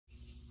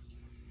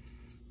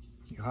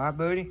You hot,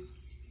 buddy?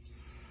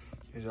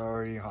 It's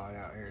already hot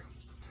out here.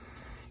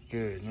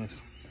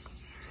 Goodness.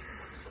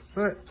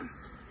 But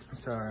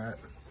it's all right.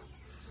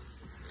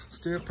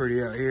 Still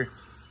pretty out here.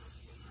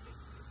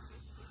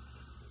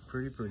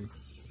 Pretty. Good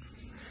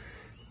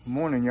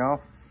morning, y'all.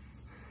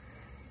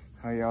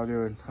 How y'all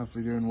doing?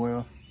 Hopefully doing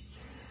well.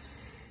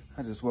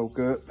 I just woke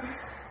up.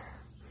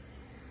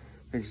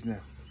 Fixing to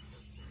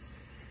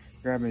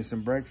grab me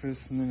some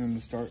breakfast and then I'm gonna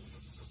start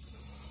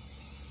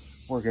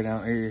working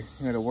out here.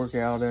 I gotta work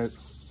out at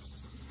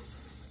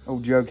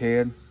old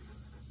Jughead.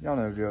 Y'all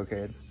know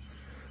Jughead.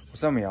 Well,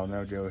 some of y'all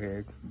know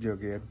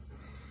Jughead.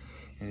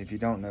 And if you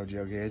don't know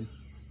Jughead,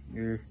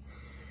 you're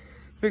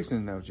fixing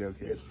to know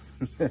Jughead.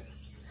 But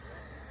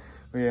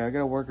yeah, I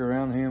gotta work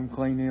around him,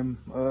 clean him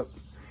up,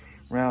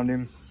 around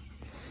him.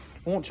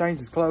 I won't change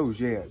his clothes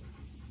yet.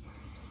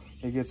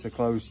 He gets the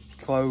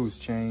clothes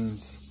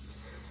changed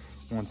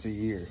once a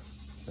year,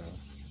 so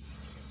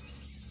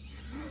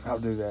I'll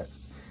do that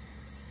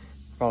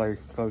probably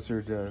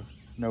closer to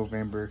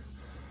November,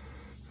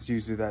 because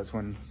usually that's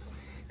when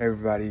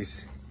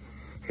everybody's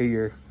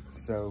here,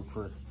 so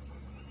for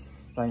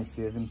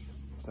Thanksgiving,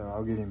 so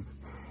I'll get him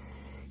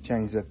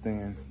changed up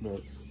then.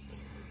 But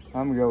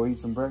I'm gonna go eat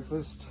some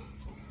breakfast.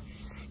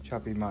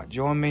 Choppy might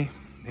join me,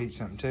 eat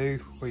something too.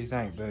 What do you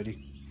think, buddy?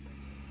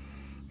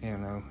 You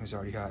know, it's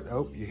already hot.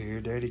 Oh, you hear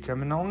Daddy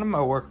coming on the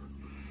mower.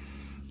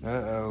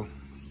 Uh-oh.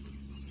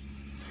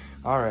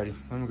 Alrighty,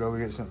 I'm gonna go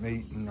get something to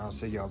eat and I'll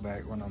see y'all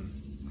back when I'm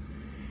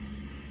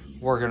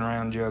working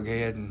around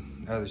Jughead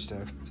and other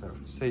stuff. So,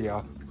 see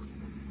y'all.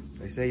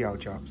 Say y'all,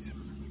 Chops.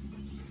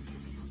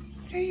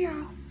 See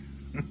y'all.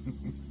 I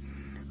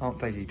don't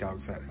think he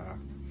talks that high.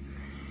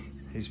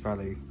 He's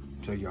probably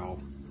to y'all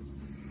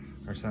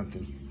or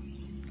something.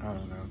 I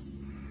don't know.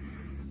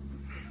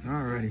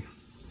 Alrighty.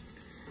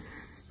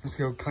 Let's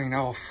go clean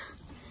off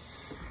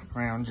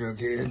around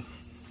Jughead.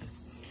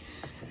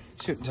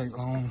 Shouldn't take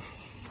long.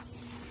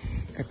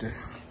 Got the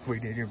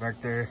weed eater back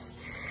there.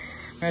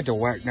 I had to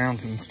whack down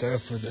some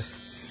stuff with the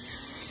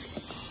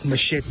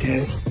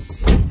machete,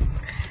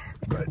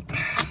 but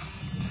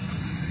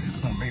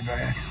won't be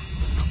bad.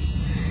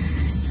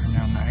 Turn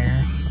down the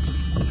air,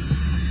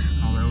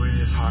 although it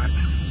is hot.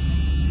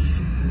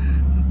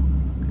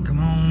 Come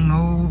on,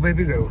 old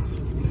baby, go.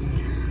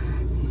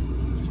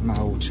 It's my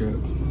old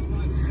truck.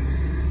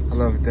 I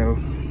love it though.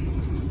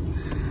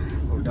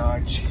 Old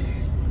Dodge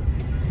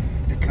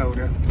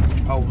Dakota,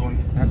 old one.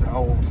 That's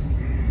old.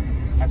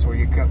 That's where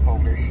your cup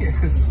holder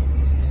is.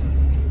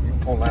 You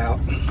pull out.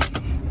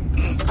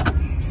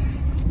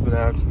 But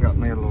I got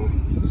me a little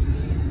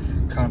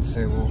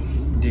concealable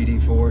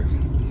DD4.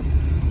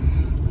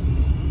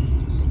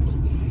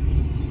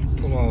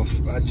 Pull off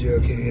my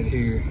Jughead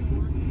here.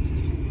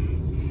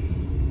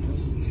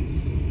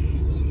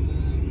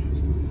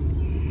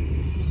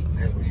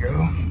 There we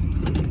go.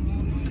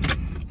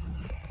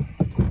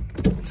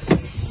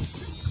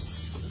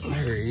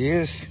 There he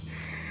is.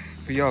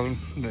 For y'all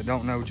that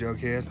don't know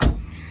Jughead,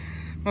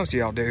 most of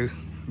y'all do,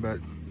 but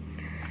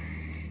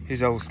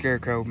he's old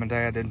scarecrow my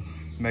dad had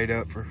made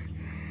up for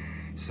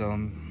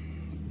some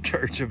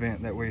church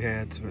event that we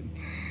had. But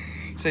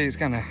see, it's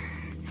kind of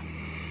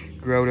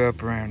growed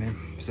up around him,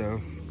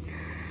 so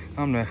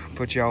I'm gonna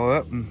put y'all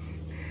up and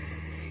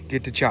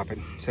get to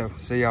chopping. So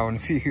see y'all in a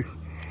few,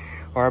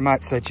 or I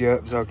might set you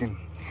up so I can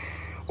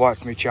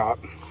watch me chop.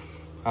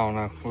 I don't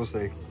know, we'll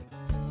see.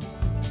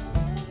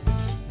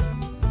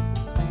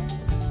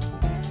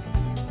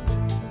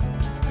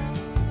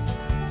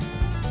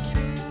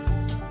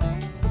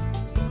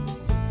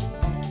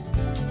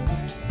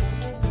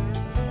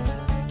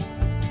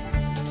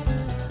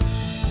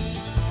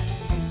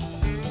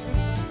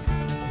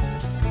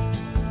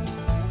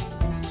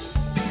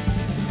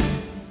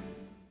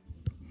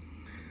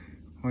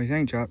 What do you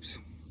think, Chops?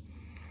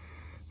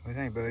 What do you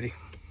think, buddy?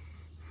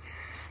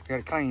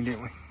 Got it clean,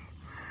 didn't we?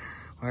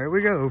 Well, there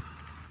we go.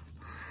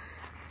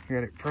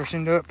 Got it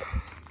freshened up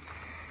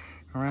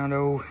around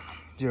old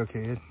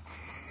Jughead.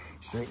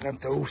 Straighten up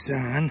the old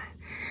sign,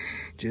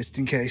 just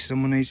in case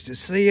someone needs to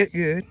see it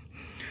good.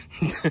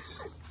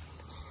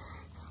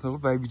 Little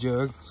baby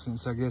Jug,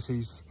 since I guess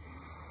he's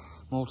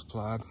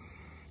multiplied.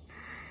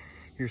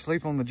 You're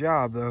asleep on the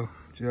job though,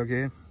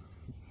 Jughead.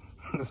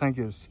 I think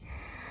his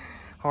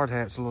hard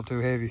hat's a little too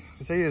heavy.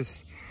 See,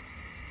 his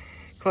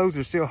clothes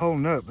are still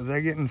holding up, but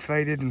they're getting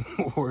faded and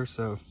worn,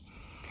 so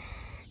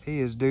he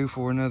is due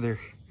for another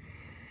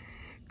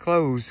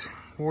clothes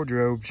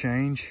wardrobe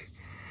change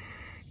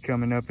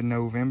coming up in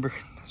November.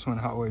 That's when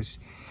I always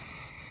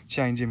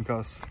change him,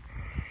 because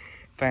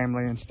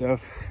family and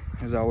stuff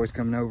is always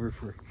coming over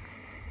for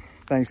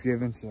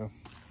Thanksgiving, so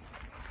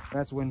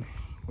that's when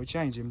we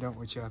change him, don't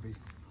we, Choppy?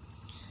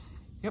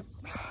 Yep.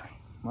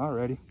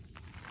 Alrighty.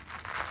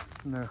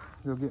 I'm gonna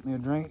go get me a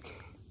drink.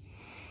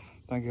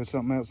 Think of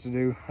something else to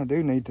do. I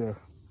do need to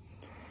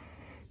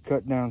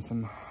cut down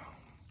some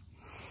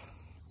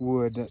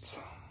wood that's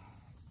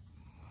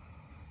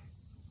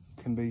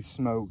can be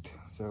smoked,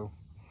 so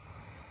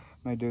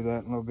may do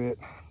that in a little bit.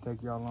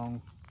 Take y'all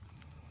along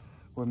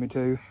with me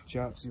too.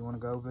 Chops, you want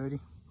to go, buddy?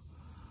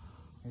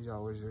 He's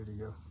always ready to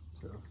go.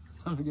 So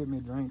I'm gonna get me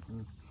a drink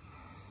and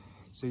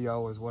see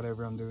y'all with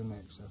whatever I'm doing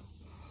next. So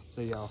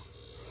see y'all.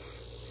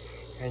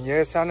 And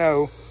yes, I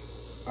know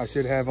I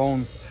should have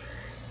on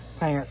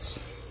pants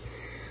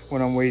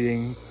when I'm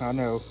weeding. I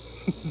know.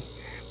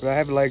 But I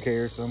have leg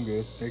hair, so I'm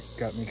good. It's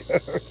got me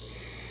covered.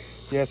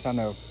 Yes, I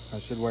know I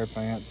should wear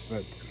pants,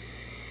 but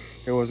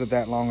it wasn't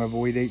that long of a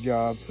weed eat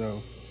job,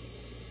 so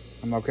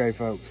I'm okay,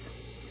 folks.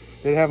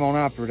 Did have on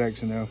eye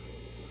protection though.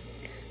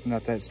 I'm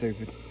not that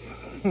stupid.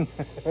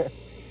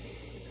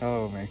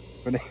 Oh man.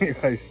 But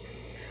anyways,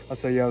 I'll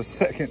see y'all in a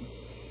second.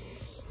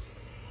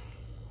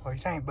 What do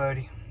you think,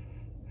 buddy?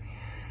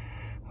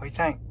 What do you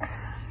think?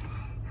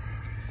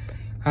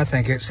 I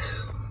think it's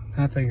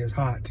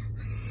hot.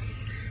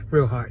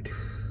 Real hot.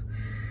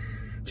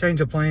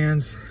 Change of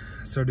plans.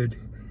 Started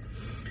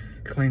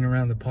cleaning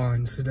around the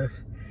pond instead of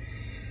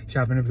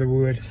chopping up the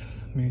wood.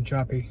 Me and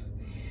Choppy,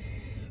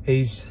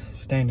 he's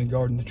standing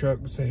guarding the truck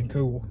but staying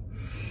cool.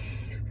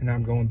 And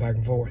I'm going back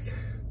and forth.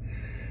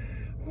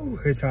 Ooh,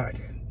 it's hot.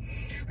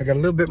 I got a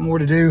little bit more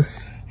to do.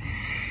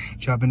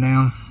 Chopping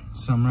down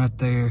some right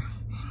there.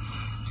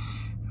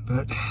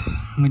 But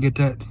I'm gonna get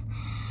that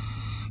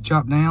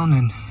chopped down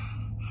and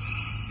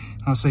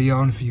I'll see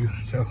y'all in a few.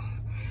 So,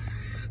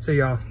 see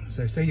y'all.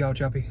 So, see y'all,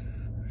 Choppy.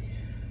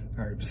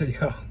 All right, see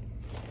y'all.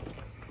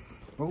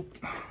 Oh,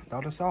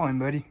 thought I saw him,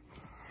 buddy.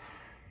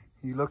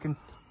 You looking?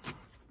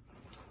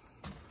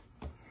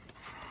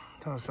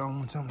 Thought I saw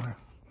him somewhere.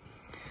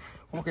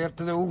 Walk out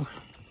to the old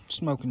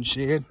smoking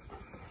shed.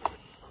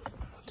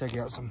 Take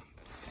out some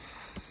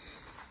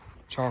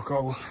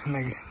charcoal and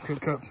maybe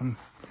cook up some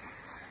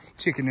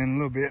chicken in a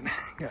little bit.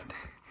 Got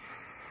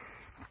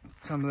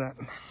some of that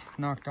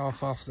knocked off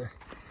the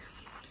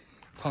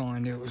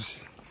pond. It was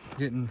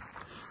getting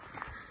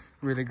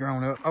really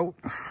grown up. Oh,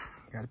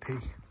 gotta pee.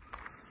 You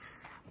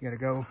gotta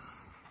go.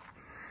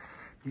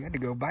 You had to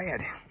go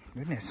bad.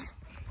 Goodness.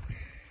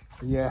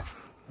 So yeah,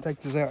 take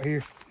this out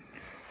here.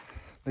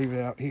 Leave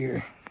it out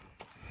here.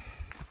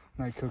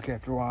 Might cook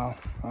after a while.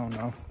 I don't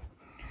know.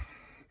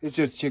 It's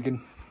just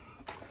chicken.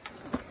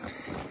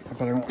 I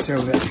probably won't show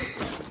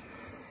that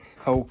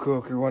whole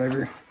cook or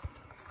whatever.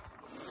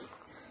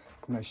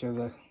 I might show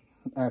the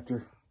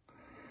after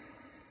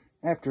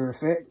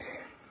effect,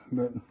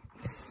 but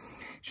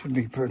should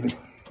be pretty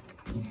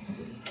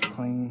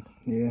clean.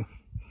 Yeah.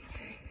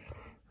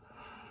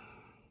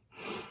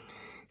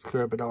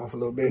 Scrub it off a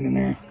little bit in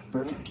there,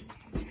 but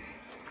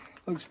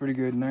looks pretty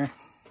good in there.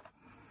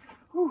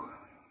 Whew.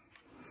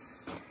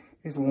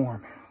 It's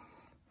warm.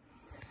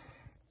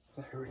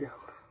 There we go.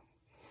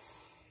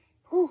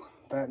 Whew,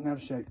 fat and out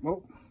of shape.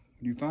 Whoa,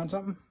 did you find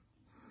something?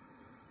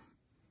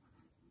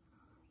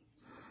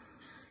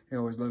 He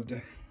always loved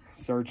to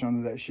search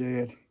under that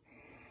shed.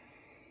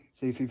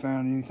 See if he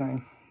found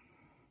anything.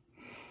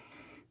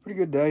 Pretty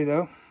good day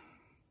though.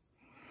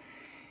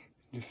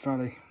 Just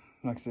probably,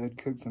 like I said,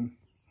 cooked some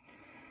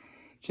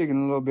chicken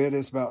a little bit.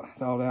 It's about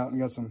thawed out and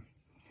got some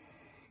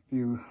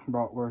few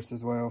bratwursts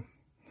as well.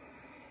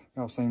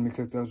 Y'all seen me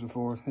cook those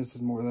before. This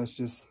is more or less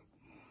just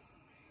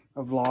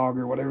a vlog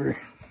or whatever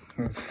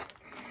of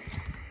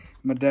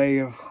my day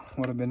of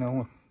what I've been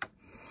on.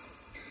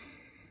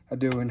 I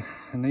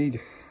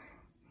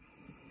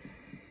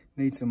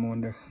need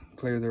someone to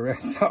clear the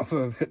rest off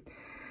of it.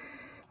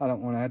 I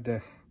don't want to have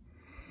to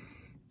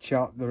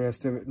chop the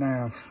rest of it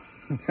down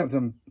because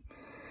I'm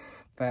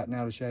fat and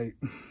out of shape.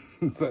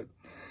 But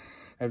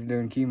after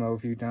doing chemo a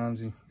few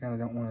times, you kind of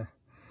don't want to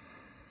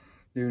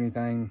do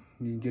anything.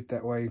 You can get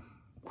that way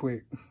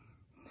quick.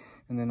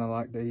 And then I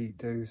like to eat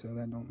too, so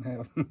that don't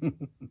help.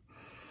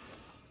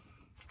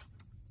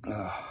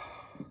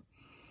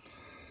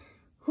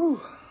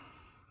 Whew.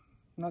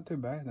 Not too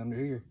bad under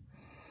here.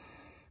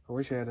 I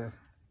wish I had a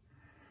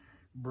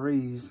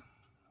breeze.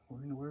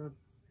 What in the world?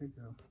 Here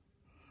you go.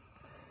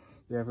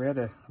 Yeah, if we had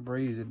a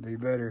breeze, it'd be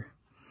better.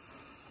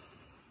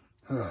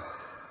 But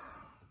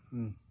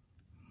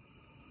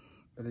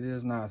it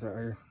is nice out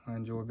here. I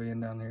enjoy being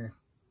down here.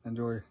 I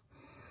enjoy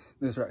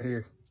this right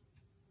here.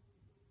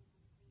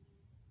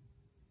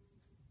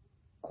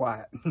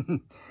 Quiet.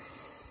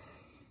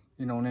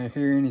 You don't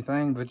hear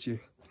anything but your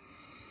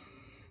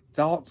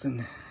thoughts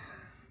and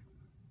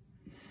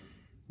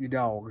your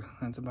dog.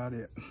 That's about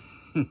it.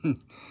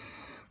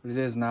 But it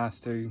is nice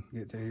to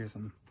get to hear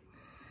some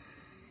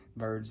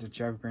birds are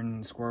chirping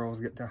and squirrels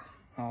get to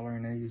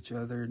hollering at each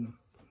other. And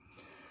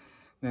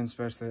then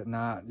especially at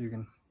night, you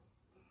can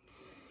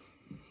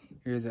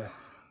hear the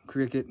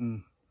cricket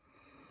and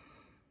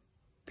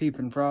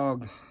peeping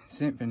frog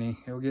symphony.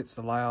 It'll get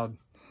so loud.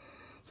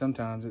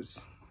 Sometimes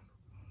it's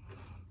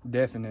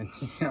deafening.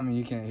 I mean,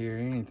 you can't hear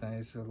anything.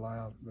 It's so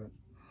loud, but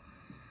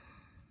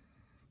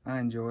I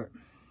enjoy it.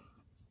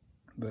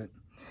 But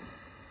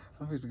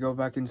I'm supposed to go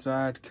back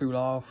inside, cool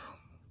off.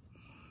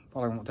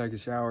 Probably won't take a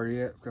shower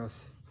yet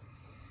because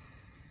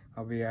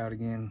I'll be out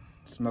again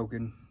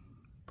smoking.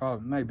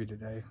 Probably, maybe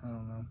today. I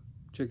don't know.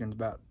 Chicken's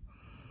about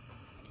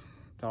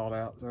thawed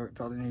out, so it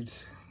probably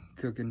needs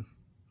cooking.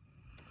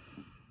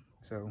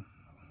 So,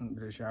 I won't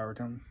get a shower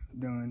till I'm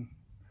done.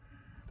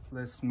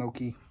 Less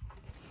smoky.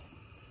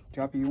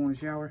 Choppy, you want a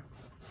shower?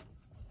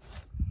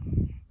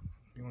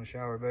 You want a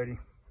shower, buddy?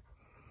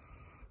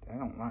 I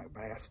don't like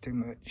bass too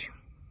much,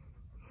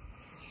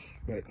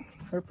 but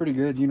they're pretty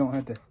good. You don't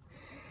have to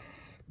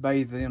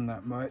bathe them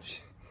that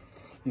much.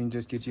 You can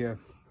just get you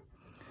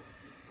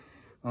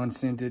a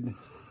unscented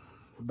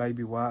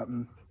baby wipe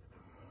and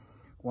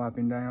wipe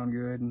him down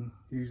good, and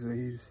usually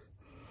he's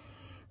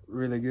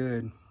really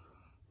good.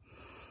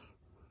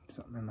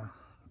 Something in my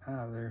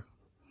eye there.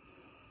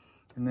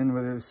 And then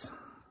with his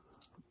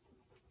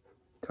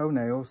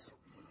toenails,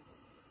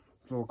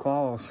 his little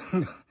claws,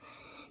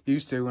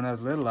 used to when I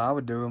was little, I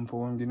would do them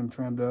for him, get him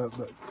trimmed up,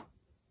 but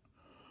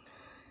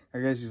I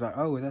guess he's like,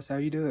 oh, that's how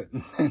you do it.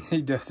 And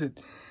he does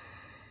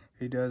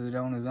it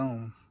on his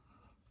own.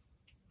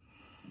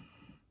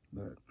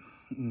 But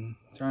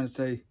trying to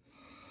stay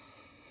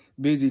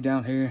busy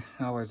down here.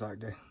 I always like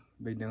to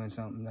be doing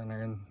something down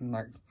there, and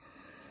like I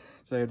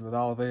said, with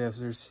all this,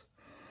 there's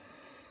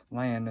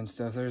land and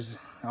stuff, there's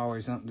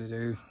always something to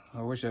do.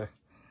 I wish I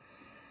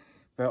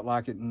felt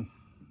like it and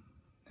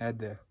had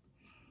the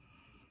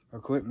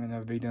equipment.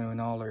 I'd be doing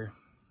all their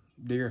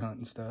deer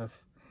hunting stuff,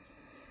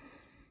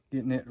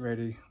 getting it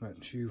ready,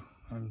 but shoot,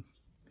 I'm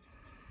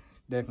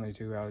definitely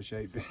too out of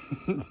shape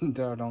to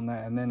start on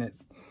that. And then it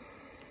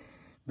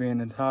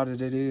being as hot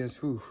as it is,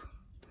 whew,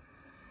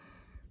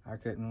 I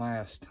couldn't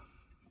last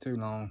too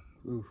long.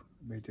 Ooh,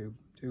 it'd be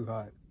too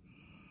hot.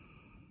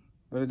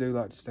 But I do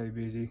like to stay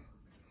busy.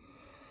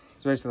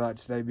 Especially like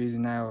to stay busy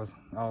now with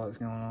all that's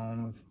going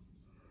on with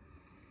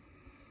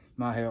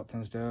my health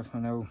and stuff. I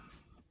know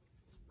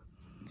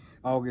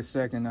August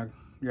 2nd, I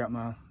got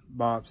my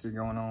biopsy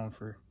going on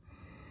for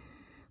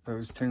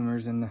those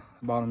tumors in the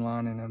bottom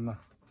lining of my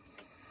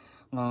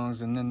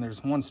lungs. And then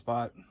there's one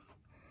spot,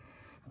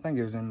 I think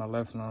it was in my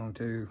left lung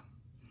too,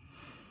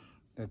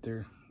 that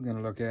they're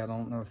gonna look at. I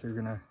don't know if they're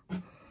gonna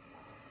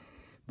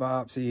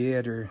biopsy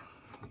it or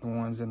the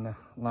ones in the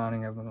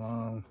lining of the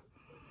lung.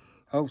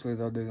 Hopefully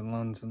they'll do the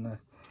lungs and the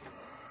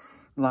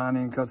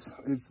lining, because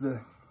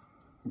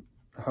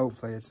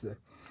hopefully it's the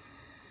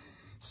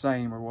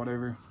same or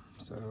whatever.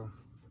 So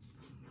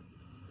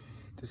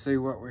to see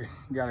what we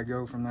gotta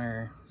go from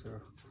there. So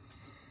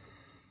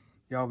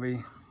y'all be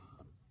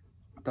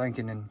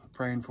thinking and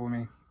praying for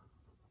me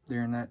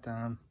during that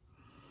time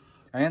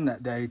and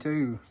that day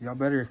too. Y'all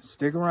better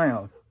stick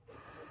around,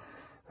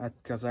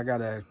 because I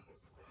got a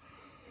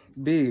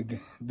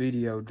big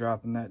video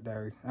dropping that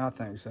day. I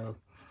think so.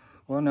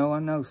 Well, no, I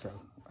know so.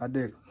 I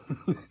do.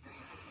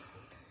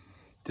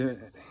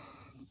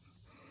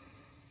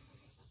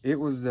 It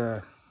was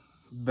the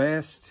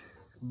best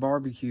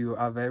barbecue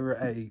I've ever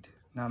ate.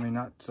 I mean,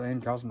 not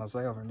saying cause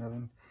myself or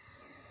nothing,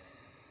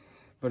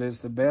 but it's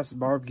the best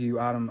barbecue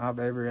item I've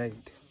ever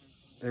ate.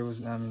 It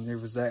was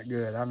that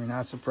good. I mean,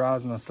 I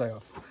surprised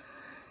myself.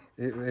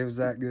 It was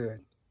that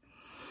good.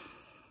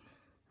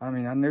 I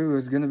mean, I knew it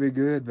was gonna be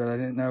good, but I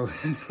didn't know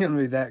it was gonna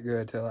be that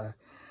good till I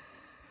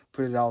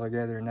put it all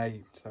together and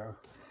ate. So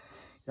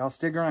y'all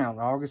stick around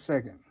August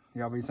 2nd.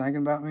 Y'all be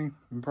thinking about me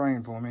and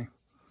praying for me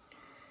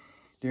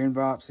during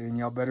biopsy, and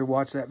y'all better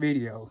watch that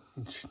video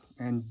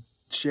and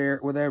share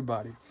it with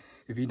everybody.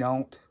 If you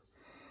don't,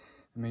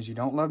 it means you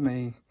don't love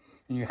me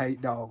and you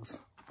hate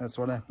dogs. That's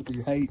what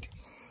you hate.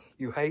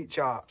 You hate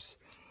chops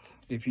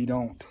if you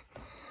don't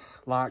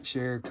like,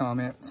 share,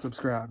 comment,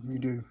 subscribe. You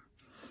do.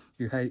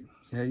 You hate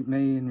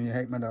me and you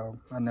hate my dog.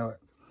 I know it.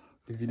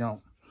 If you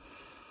don't.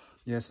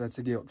 Yes, that's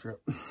a guilt trip.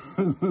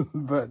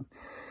 But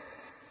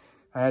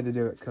I had to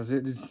do it because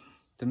it is,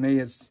 to me,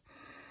 that's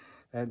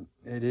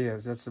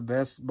the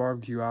best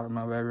barbecue item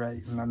I've ever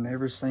ate, and I've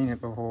never seen it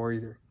before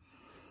either.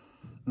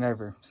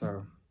 Never.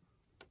 So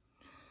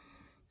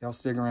y'all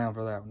stick around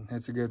for that one.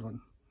 It's a good one.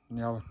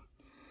 Y'all,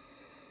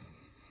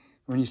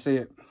 when you see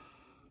it,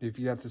 if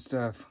you got the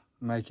stuff,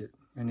 make it.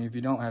 And if you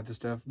don't have the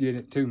stuff, get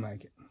it to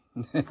make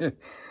it.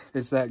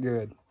 It's that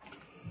good.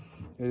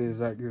 It is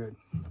that good.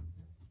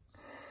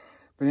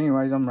 But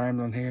anyways, I'm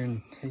rambling here,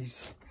 and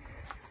he's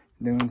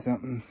doing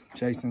something,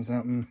 chasing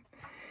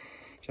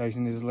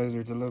his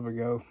lizards a little bit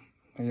ago.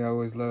 He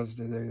always loves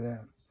to do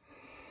that.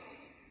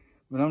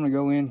 But I'm gonna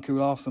go in,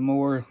 cool off some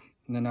more,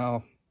 and then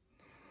I'll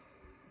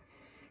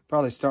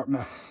probably start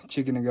my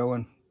chicken to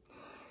going.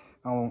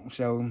 I won't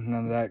show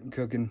none of that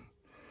cooking,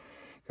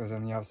 because I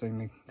mean, y'all seen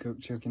me cook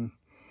chicken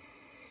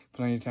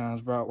plenty of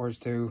times,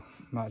 bratwurst too.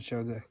 Might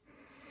show the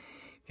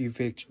few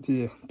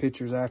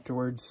pictures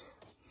afterwards.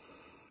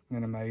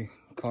 And I may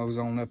close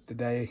on up the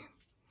day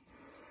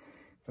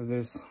of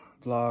this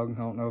vlog. I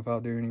don't know if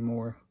I'll do any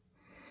more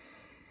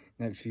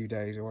next few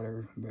days or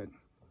whatever, but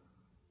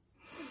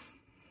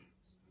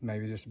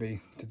maybe just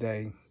be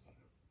today,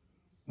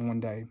 one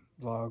day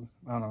vlog.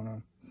 I don't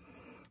know.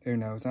 Who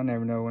knows? I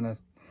never know when I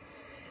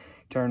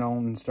turn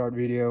on and start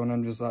video and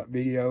I'm just like,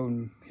 video,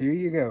 and here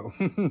you go.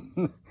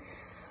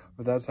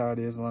 But that's how it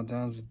is a lot of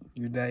times with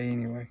your day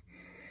anyway.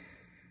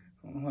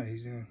 I don't know what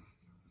he's doing.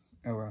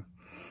 Oh well.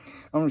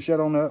 I'm gonna shut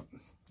on up,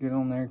 get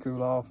on there,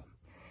 cool off,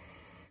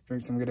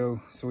 drink some good old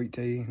sweet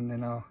tea, and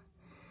then I'll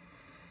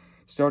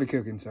start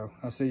cooking. So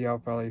I'll see y'all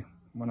probably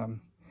when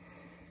I'm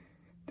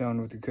done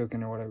with the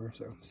cooking or whatever.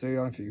 So see you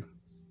on a few.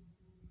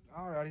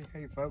 Alrighty,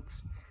 hey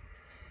folks,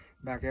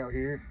 back out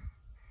here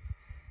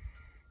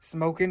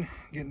smoking,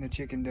 getting the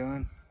chicken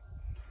done.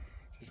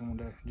 Just wanted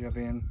to jump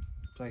in,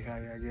 say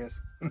hi, I guess,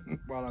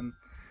 while I'm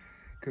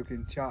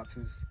cooking. Chops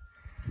is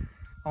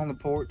on the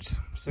porch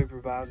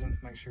supervising,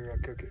 make sure I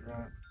cook it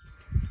right.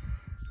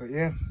 But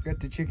yeah, got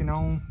the chicken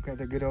on, got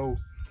the good old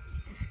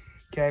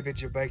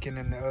cabbage or bacon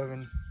in the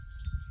oven.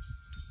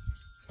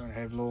 So I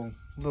have a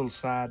little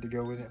side to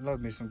go with it.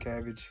 Love me some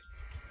cabbage,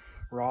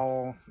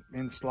 raw,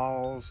 in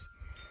slaws,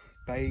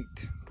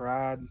 baked,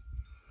 fried,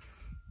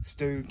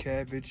 stewed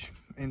cabbage,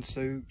 in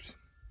soups.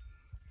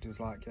 Just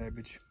like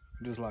cabbage,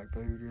 just like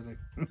food really.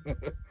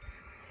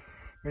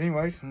 But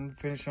anyways, I'm gonna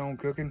finish on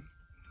cooking.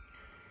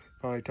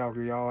 Probably talk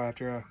to y'all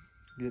after I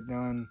get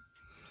done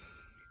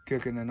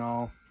cooking and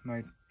all.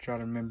 Might try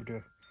to remember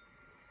to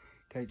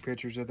take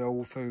pictures of the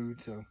old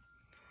food. So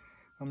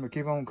I'm gonna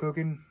keep on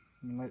cooking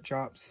and let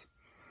Chops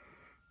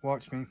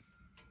watch me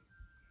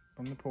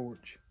from the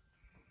porch.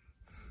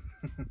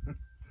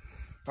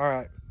 All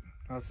right,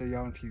 I'll see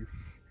y'all in a few.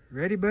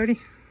 Ready, buddy?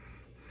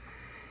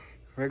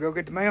 Ready to go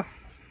get the mail?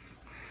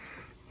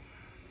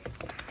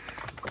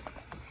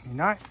 You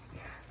not?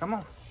 Come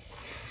on.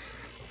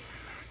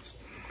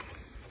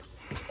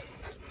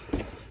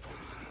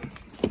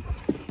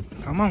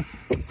 Come on.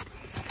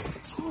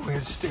 Oh,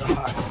 it's still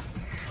hot.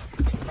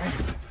 Man.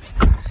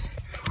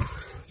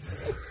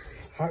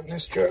 Hot in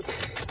this truck.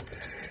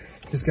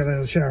 Just got out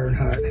of the shower and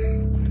hot.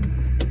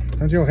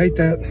 Don't y'all hate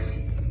that?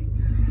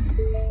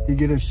 You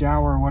get a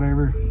shower or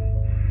whatever,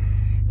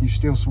 you're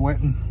still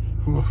sweating.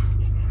 Oof.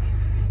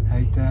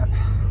 Hate that.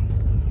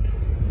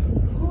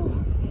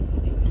 Ooh.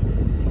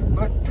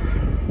 But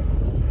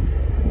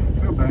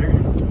feel better.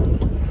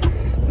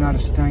 Not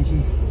as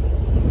stinky.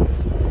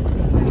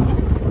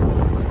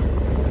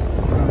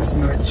 Not as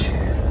much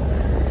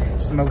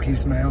smoky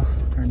smell.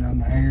 Turn down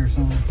the air or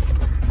something.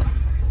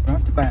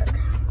 Front to back.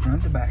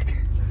 Front to back.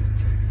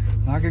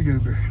 Like a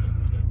goober.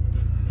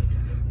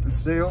 But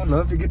still,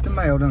 love to get the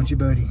mail, don't you,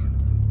 buddy?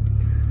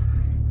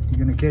 You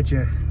gonna catch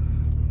a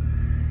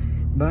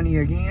bunny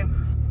again?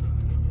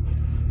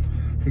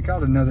 He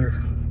caught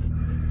another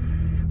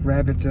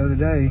rabbit the other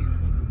day.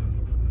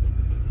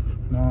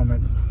 Mom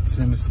had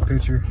sent us a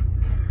picture.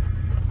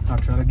 I'll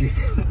try to get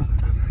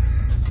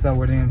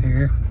throw it in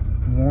here.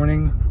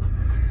 Warning,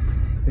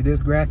 it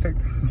is graphic,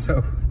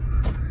 so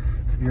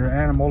if you're an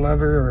animal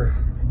lover or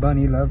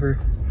bunny lover,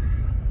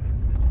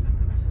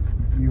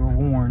 you are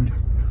warned,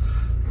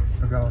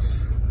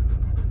 because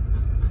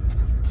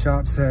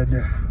Chops had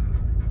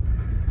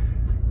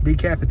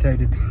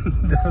decapitated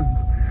the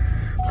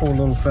poor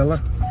little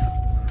fella.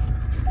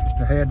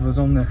 The head was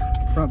on the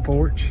front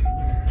porch,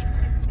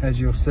 as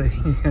you'll see,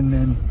 and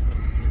then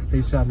he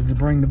decided to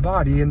bring the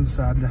body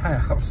inside the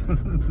house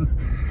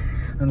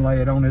and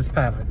lay it on his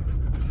pallet.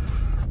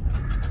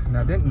 And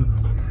I didn't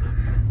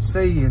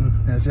see,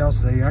 and as y'all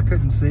see, I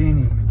couldn't see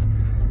any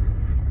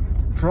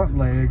front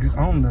legs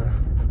on the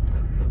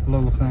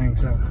little thing,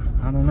 so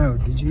I don't know.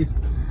 Did you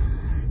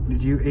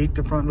eat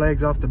the front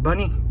legs off the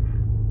bunny?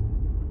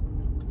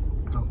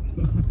 Oh.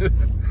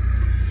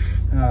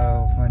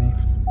 Oh, funny.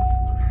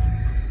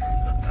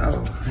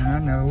 Oh, and I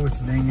know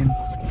it's dinging.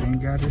 You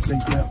ain't got your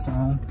seatbelts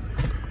on.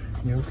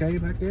 You okay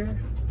back there?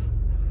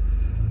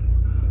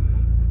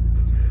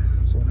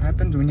 That's what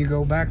happens when you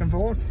go back and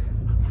forth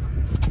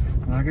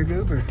like a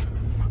goober.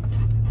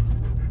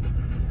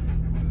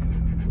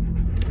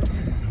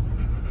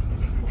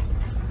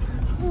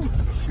 Whew,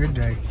 good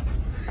day.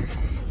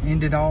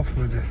 Ended off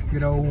with a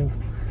good old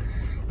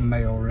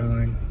mail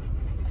run.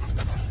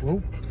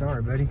 Whoa,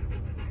 sorry, buddy.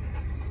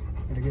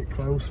 Gotta get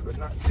close, but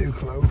not too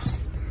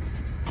close.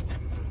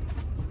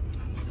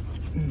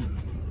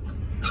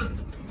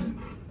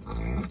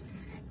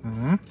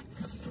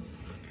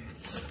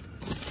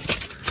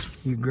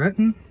 You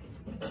grunting?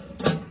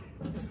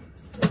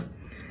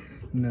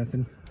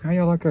 Nothing. How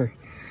y'all like our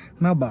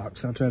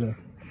mailbox? I'll try to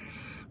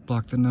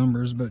block the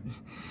numbers, but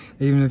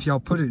even if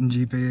y'all put it in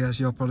GPS,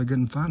 y'all probably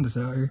couldn't find us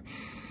out here.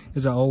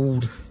 It's an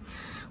old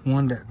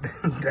one that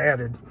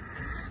Dad had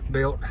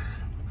built.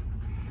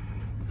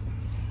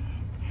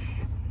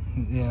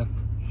 Yeah,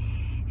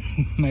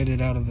 made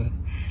it out of a,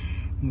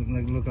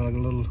 look like a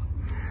little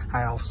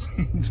house.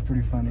 It's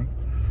pretty funny.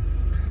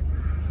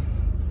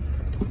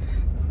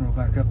 Roll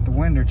back up the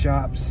window,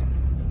 Chops.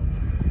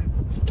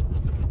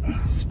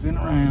 Spin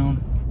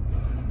around.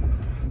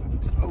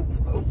 Oh,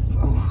 oh,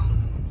 oh.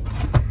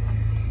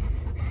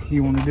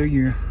 You want to do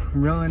your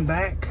run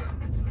back?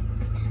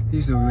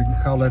 Usually we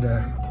call it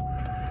a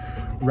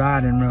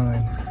ride and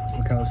run,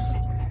 because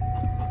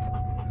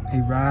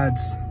he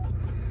rides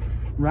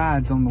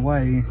on the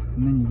way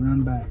and then you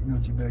run back,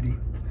 don't you, buddy?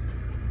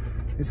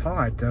 It's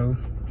hot though.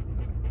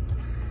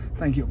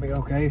 Think you'll be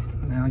okay.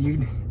 Now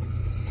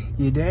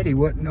your daddy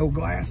wasn't no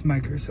glass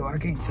maker, so I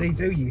can't see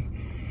through you.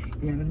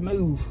 You gotta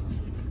move.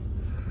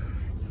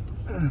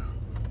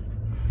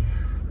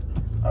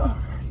 Oh.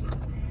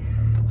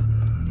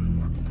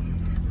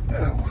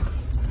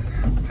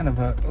 Kind of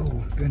a,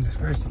 oh goodness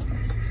gracious,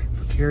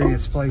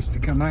 scariest place to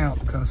come out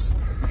because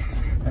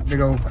that big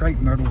old crepe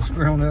myrtle's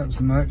grown up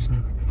so much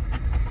and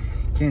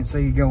you can't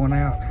see you getting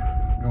out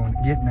or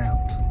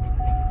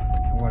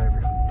whatever.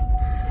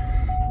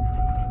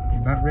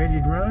 You about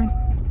ready to run?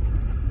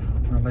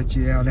 I'll let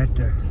you out at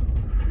the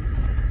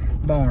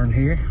barn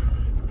here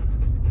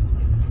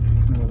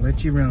and we'll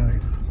let you run.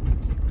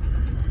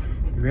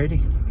 You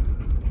ready?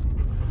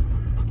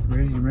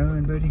 Ready to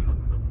run, buddy?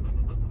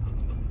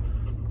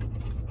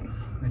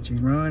 Let you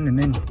run and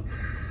then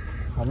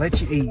I'll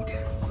let you eat.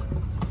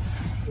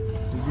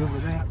 You good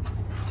with that?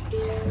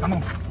 Come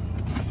on.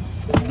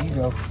 There you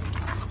go.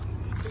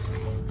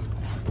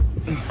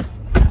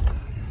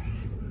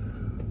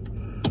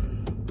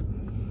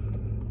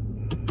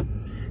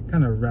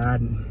 Kind of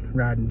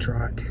riding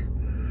trot.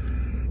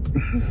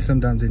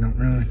 Sometimes they don't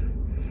run.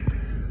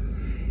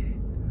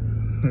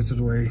 This is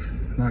the way he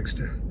likes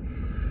to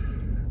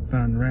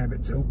find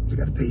rabbits. Oh, he's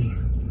got to pee.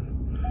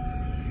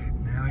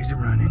 Now he's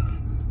running.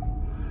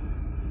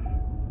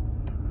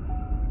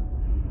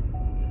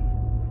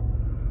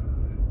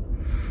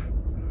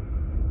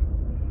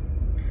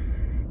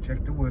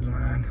 Check the wood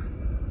line.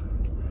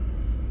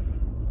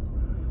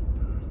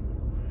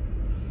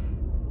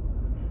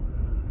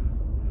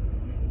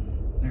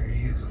 There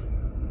he is.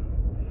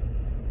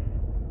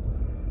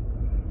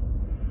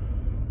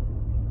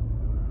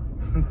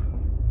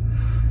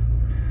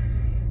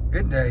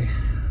 Good day.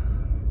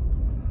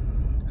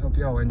 Hope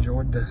y'all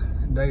enjoyed the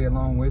day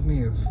along with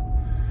me of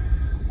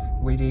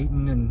weed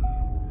eating and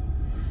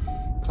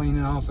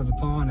cleaning off of the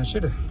pond. I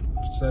should have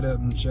set up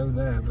and showed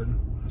that, but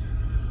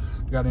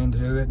got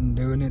into it and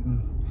doing it and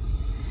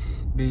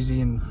busy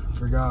and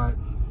forgot.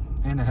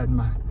 And I had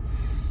my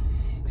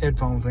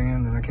headphones in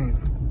and I can't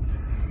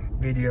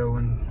video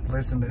and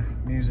listen to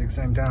music at the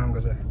same time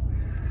because I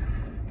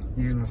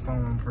use my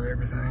phone for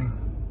everything.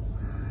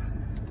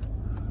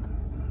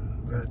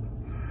 But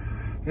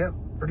yep,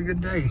 pretty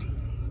good day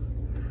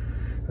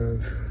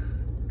of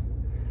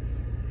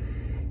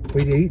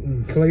weed eat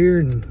and clear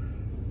and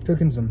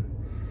cooking some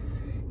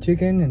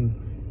chicken and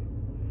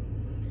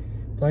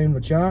playing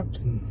with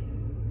chops and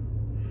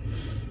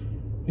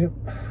yep,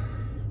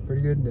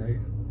 pretty good day.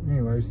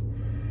 Anyways,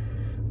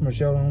 I'm gonna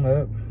shut on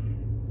up.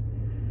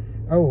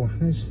 Oh,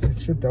 I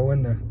should throw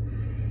in the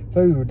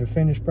food, the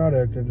finished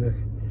product of the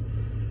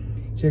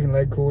chicken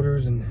leg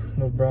quarters and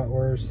little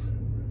bratwurst.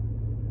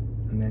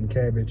 And then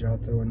cabbage, I'll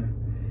throw in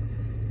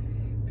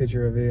a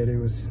picture of it. It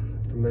was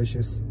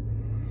delicious.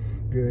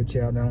 Good,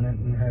 chowed on it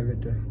and have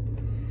it to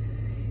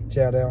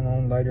chow down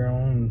on later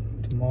on,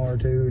 tomorrow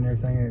too, and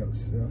everything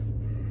else. So,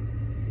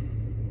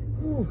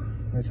 whew,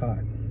 it's hot.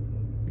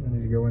 I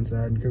need to go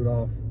inside and cool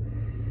off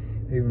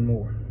even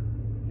more.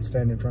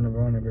 Stand in front of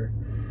one of our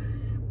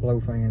blow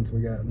fans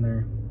we got in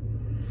there.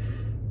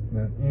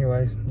 But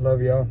anyways,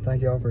 love y'all.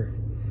 Thank y'all for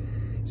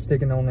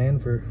sticking on in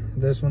for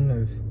this one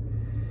of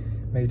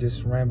me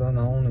just rambling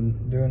on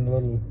and doing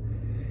little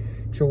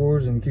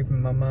chores and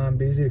keeping my mind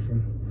busy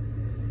from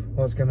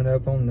what's coming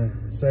up on the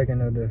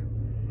 2nd of the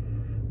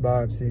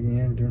biopsy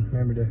again.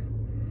 Remember to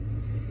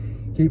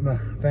keep my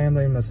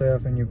family and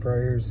myself in your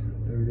prayers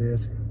through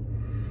this.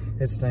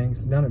 It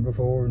stinks. Done it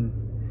before,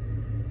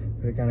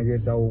 but it kind of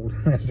gets old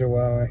after a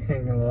while. I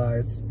ain't gonna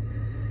lie.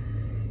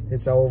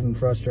 It's old and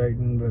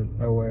frustrating,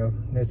 but oh well.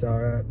 It's all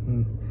right,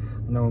 and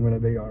I know I'm gonna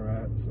be all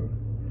right. So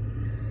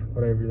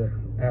whatever the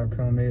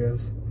outcome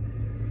is.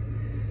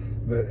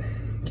 But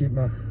keep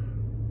my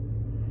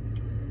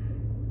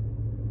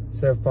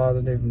self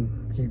positive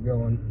and keep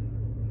going.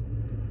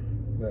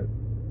 But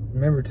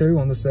remember too,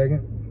 on the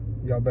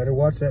 2nd, y'all better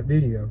watch that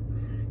video.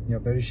 Y'all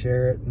better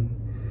share it and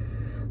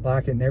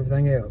like it and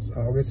everything else.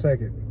 August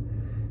 2nd.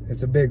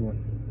 It's a big one.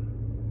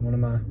 One of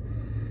my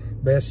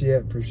best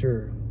yet for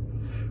sure.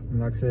 And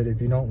like I said, if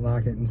you don't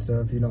like it and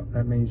stuff,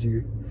 that means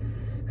you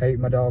hate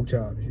my dog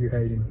Chops. You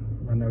hate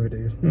him. I know it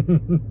is.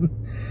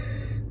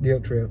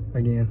 Guilt trip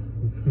again.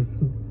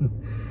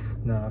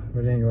 Nah,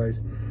 but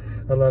anyways,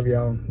 I love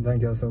y'all.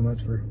 Thank y'all so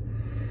much for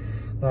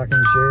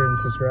liking, sharing, and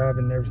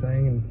subscribing and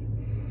everything, and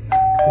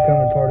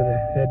becoming part of the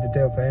Head to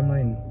Tail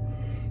family. And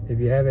if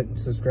you haven't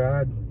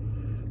subscribed,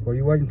 what are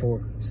you waiting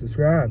for?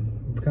 Subscribe.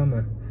 Become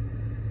a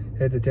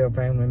Head to Tail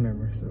family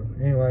member. So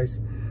anyways,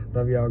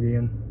 love y'all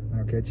again.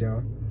 I'll catch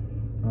y'all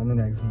on the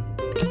next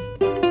one.